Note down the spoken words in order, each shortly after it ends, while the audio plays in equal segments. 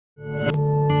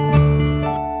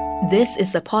This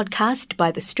is a podcast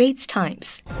by The Straits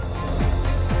Times.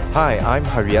 Hi, I'm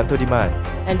Haryanto Diman.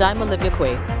 And I'm Olivia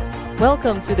Quay.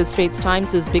 Welcome to The Straits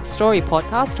Times' Big Story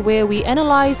podcast, where we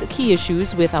analyse key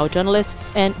issues with our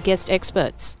journalists and guest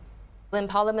experts. In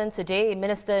Parliament today,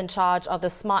 Minister in charge of the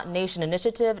Smart Nation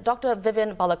Initiative, Dr.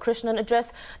 Vivian Balakrishnan,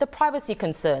 addressed the privacy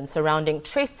concerns surrounding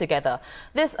TraceTogether.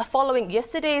 This following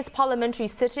yesterday's parliamentary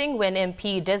sitting when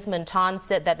MP Desmond Tan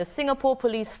said that the Singapore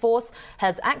Police Force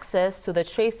has access to the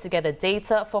TraceTogether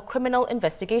data for criminal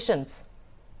investigations.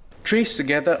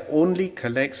 TraceTogether only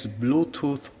collects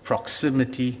Bluetooth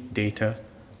proximity data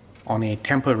on a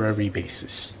temporary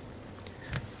basis.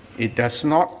 It does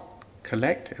not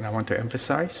collect, and I want to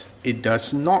emphasize, it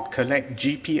does not collect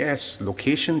GPS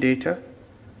location data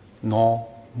nor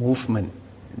movement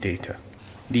data.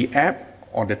 The app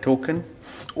or the token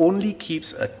only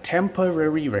keeps a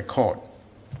temporary record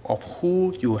of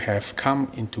who you have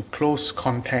come into close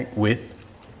contact with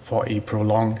for a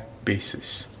prolonged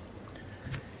basis.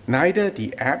 Neither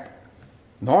the app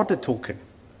nor the token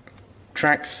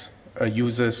tracks a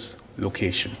user's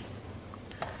location.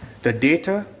 The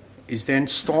data is then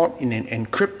stored in an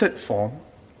encrypted form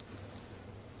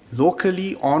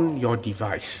locally on your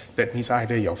device. That means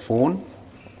either your phone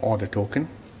or the token.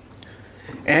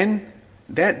 And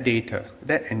that data,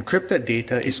 that encrypted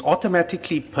data, is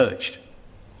automatically purged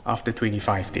after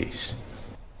 25 days.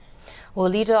 Well,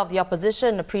 Leader of the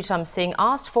Opposition, Pritam Singh,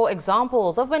 asked for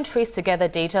examples of when TraceTogether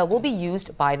data will be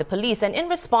used by the police. And in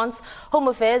response, Home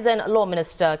Affairs and Law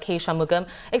Minister K. Shanmugam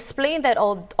explained that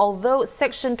although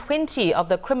Section 20 of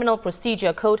the Criminal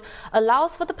Procedure Code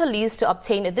allows for the police to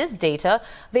obtain this data,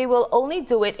 they will only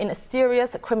do it in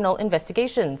serious criminal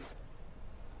investigations.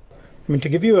 To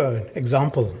give you an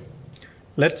example,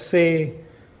 let's say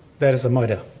there is a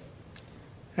murder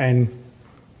and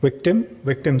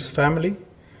victim's family,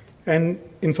 and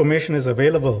information is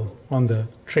available on the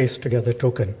TraceTogether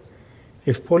token.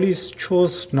 If police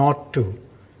chose not to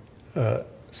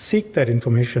seek that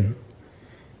information,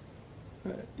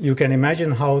 you can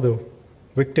imagine how the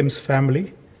victim's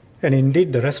family and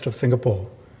indeed the rest of Singapore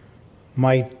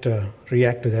might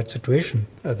react to that situation.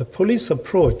 The police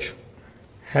approach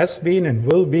has been and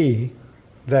will be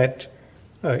that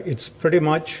it's pretty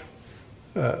much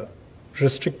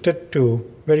restricted to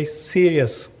very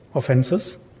serious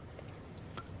offenses.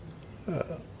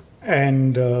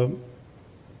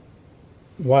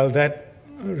 While that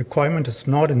requirement is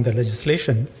not in the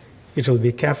legislation, it will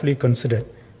be carefully considered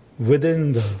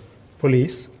within the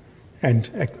police, and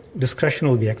discretion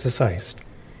will be exercised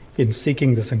in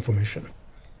seeking this information.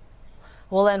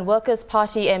 Well, and Workers'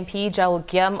 Party MP Jaul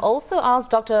Giam also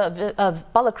asked Dr.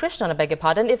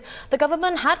 Balakrishnan, if the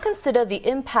government had considered the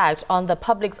impact on the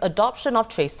public's adoption of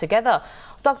TraceTogether.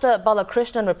 Dr.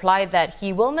 Balakrishnan replied that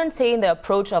he will maintain the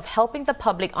approach of helping the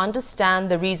public understand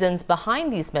the reasons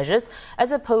behind these measures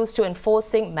as opposed to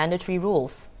enforcing mandatory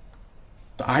rules.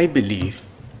 I believe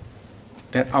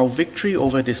that our victory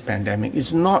over this pandemic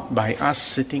is not by us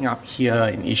sitting up here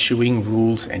and issuing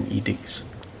rules and edicts,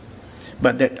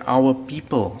 but that our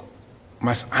people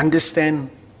must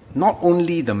understand not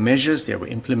only the measures that we're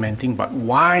implementing, but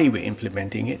why we're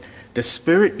implementing it, the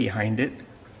spirit behind it,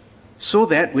 so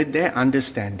that with their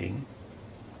understanding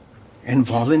and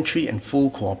voluntary and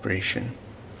full cooperation,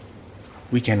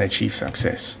 we can achieve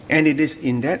success. And it is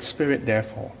in that spirit,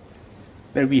 therefore,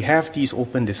 that we have these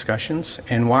open discussions,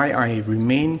 and why I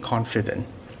remain confident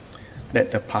that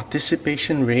the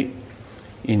participation rate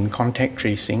in contact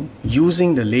tracing,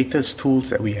 using the latest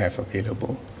tools that we have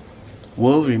available,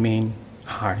 will remain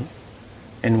high,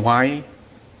 and why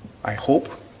I hope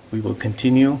we will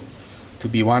continue to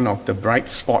be one of the bright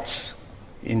spots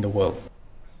in the world.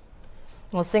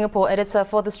 Well, Singapore editor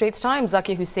for The Straits Times,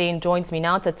 Zakir Hussain, joins me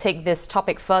now to take this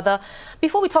topic further.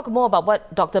 Before we talk more about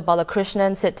what Dr.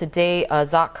 Balakrishnan said today,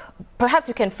 Zak, perhaps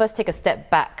we can first take a step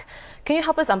back. Can you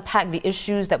help us unpack the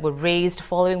issues that were raised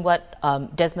following what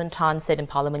Desmond Tan said in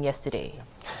Parliament yesterday?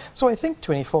 So I think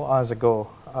 24 hours ago,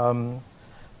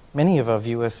 many of our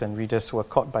viewers and readers were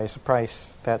caught by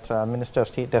surprise that Minister of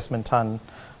State Desmond Tan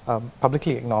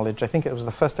publicly acknowledged, I think it was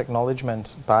the first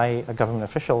acknowledgement by a government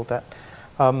official, that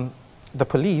the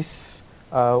police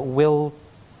will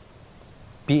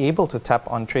be able to tap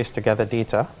on TraceTogether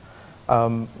data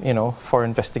for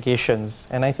investigations.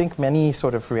 And I think many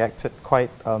sort of reacted quite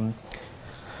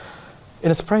in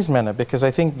a surprised manner, because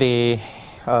I think they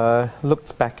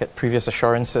looked back at previous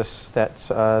assurances that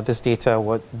this data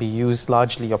would be used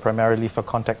largely or primarily for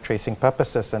contact tracing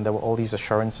purposes, and there were all these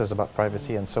assurances about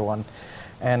privacy and so on.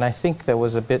 And I think there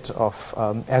was a bit of,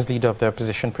 as leader of the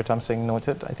opposition, Pritam Singh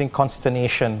noted, I think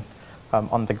consternation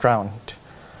on the ground.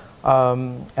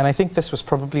 And I think this was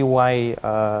probably why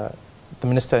the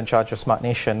Minister in charge of Smart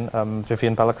Nation,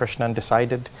 Vivian Balakrishnan,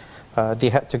 decided they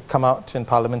had to come out in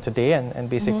Parliament today and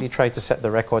basically try to set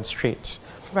the record straight.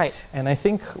 Right. And I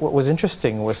think what was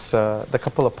interesting was the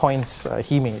couple of points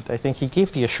he made. I think he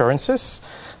gave the assurances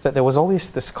that there was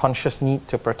always this conscious need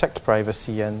to protect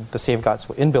privacy, and the safeguards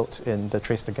were inbuilt in the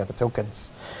TraceTogether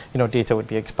tokens. You know, data would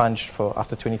be expunged for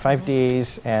after 25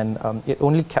 days, and it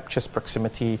only captures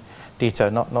proximity data,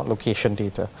 not location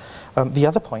data. The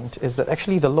other point is that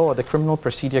actually the law, the Criminal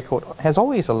Procedure Code, has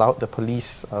always allowed the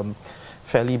police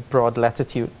fairly broad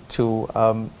latitude to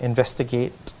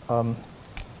investigate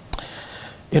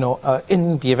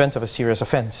in the event of a serious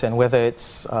offence, and whether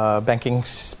it's banking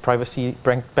secrecy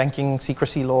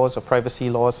laws or privacy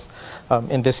laws,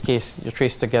 in this case, your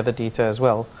TraceTogether data as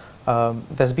well,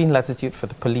 there's been latitude for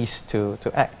the police to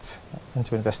act and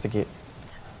to investigate.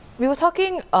 We were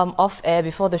talking off air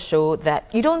before the show that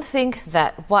you don't think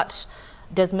that what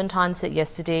Desmond Tan said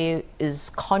yesterday is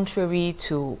contrary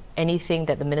to anything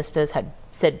that the ministers had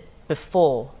said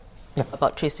before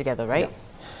about TraceTogether, right?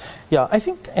 Yeah, I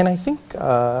think, in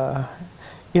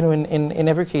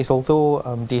every case, although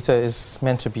data is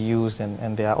meant to be used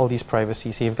and there are all these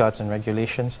privacy safeguards and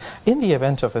regulations, in the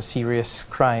event of a serious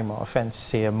crime or offence,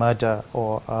 say a murder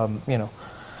or,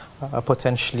 a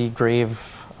potentially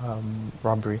grave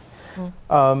robbery,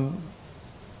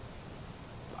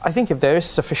 I think if there is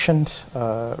sufficient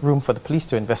room for the police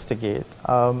to investigate,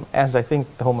 as I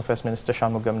think the Home Affairs Minister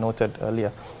Shanmugam noted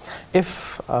earlier,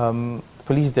 if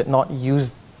police did not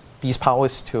use these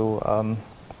powers to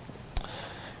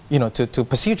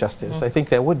pursue justice, I think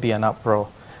there would be an uproar.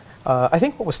 I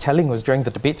think what was telling was during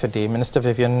the debate today, Minister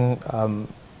Vivian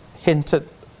hinted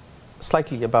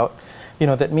slightly about,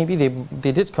 that maybe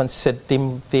they did consider,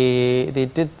 they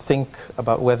did think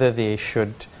about whether they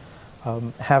should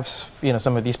have,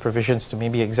 some of these provisions to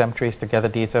maybe exempt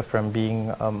TraceTogether data from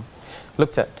being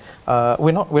looked at.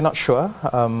 We're not sure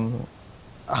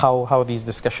how these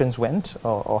discussions went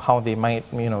or how they might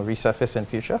resurface in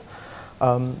future,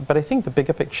 but I think the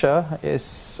bigger picture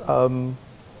is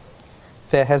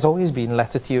there has always been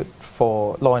latitude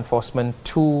for law enforcement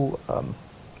to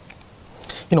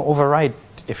override,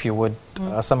 if you would,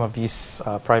 some of these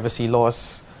privacy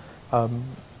laws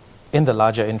in the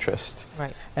larger interest.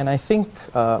 Right. And I think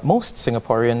most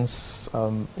Singaporeans,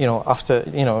 after,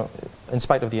 in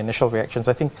spite of the initial reactions,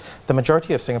 I think the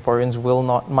majority of Singaporeans will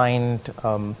not mind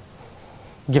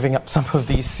giving up some of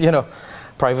these,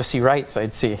 privacy rights,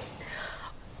 I'd say.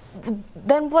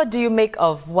 Then what do you make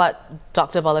of what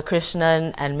Dr.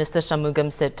 Balakrishnan and Mr.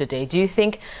 Shanmugam said today? Do you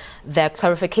think their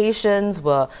clarifications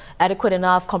were adequate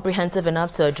enough, comprehensive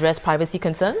enough to address privacy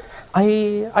concerns?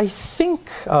 I think,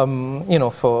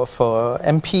 for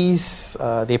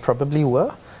MPs, they probably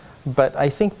were. But I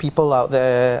think people out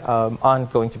there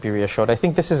aren't going to be reassured. I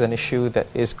think this is an issue that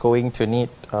is going to need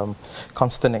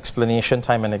constant explanation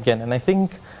time and again. And I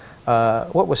think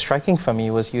what was striking for me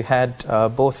was you had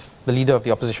both the leader of the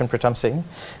opposition, Pritam Singh,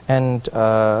 and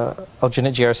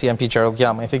alternate GRC MP Gerald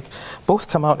Yam, I think, both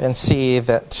come out and say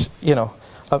that,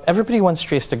 everybody wants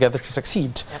TraceTogether to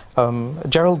succeed.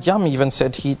 Gerald Yam even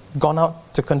said he'd gone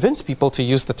out to convince people to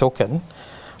use the token.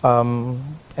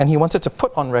 And he wanted to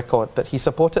put on record that he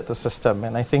supported the system,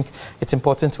 and I think it's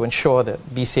important to ensure that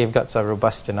these safeguards are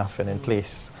robust enough and in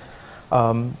place.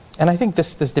 And I think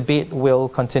this debate will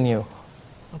continue.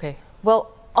 Okay.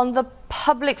 Well, on the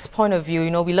public's point of view,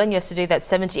 we learned yesterday that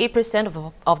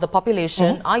 78% of the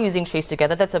population are using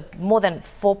TraceTogether. That's more than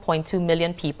 4.2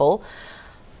 million people.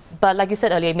 But like you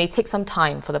said earlier, it may take some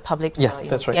time for the public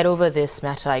to get over this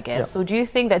matter, I guess. Yeah. So do you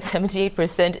think that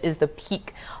 78% is the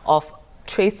peak of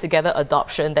TraceTogether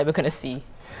adoption that we're going to see?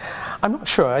 I'm not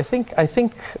sure. I think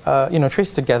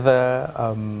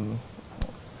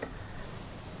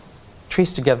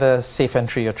TraceTogether safe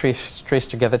entry or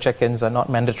TraceTogether check-ins are not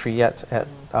mandatory yet at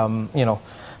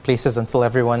places until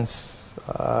everyone's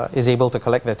is able to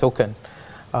collect their token.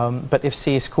 But if,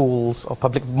 say, schools or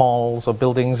public malls or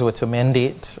buildings were to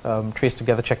mandate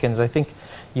TraceTogether check-ins, I think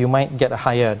you might get a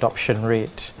higher adoption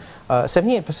rate.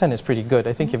 78% is pretty good.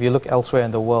 I think if you look elsewhere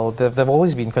in the world, there have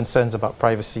always been concerns about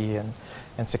privacy and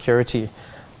security.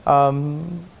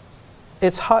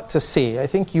 It's hard to say. I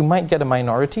think you might get a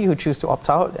minority who choose to opt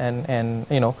out, and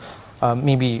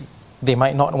maybe they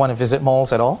might not want to visit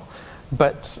malls at all.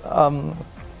 But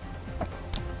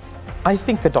I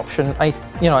think adoption,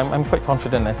 I'm quite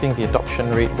confident. I think the adoption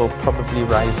rate will probably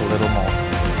rise a little more.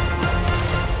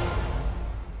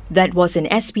 That was an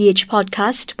SPH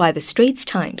podcast by The Straits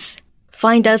Times.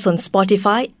 Find us on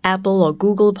Spotify, Apple or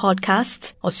Google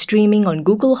Podcasts, or streaming on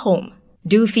Google Home.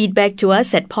 Do feedback to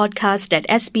us at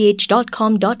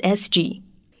podcast@sph.com.sg.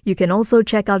 You can also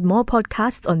check out more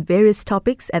podcasts on various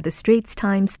topics at The Straits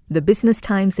Times, The Business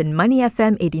Times and Money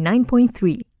FM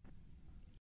 89.3.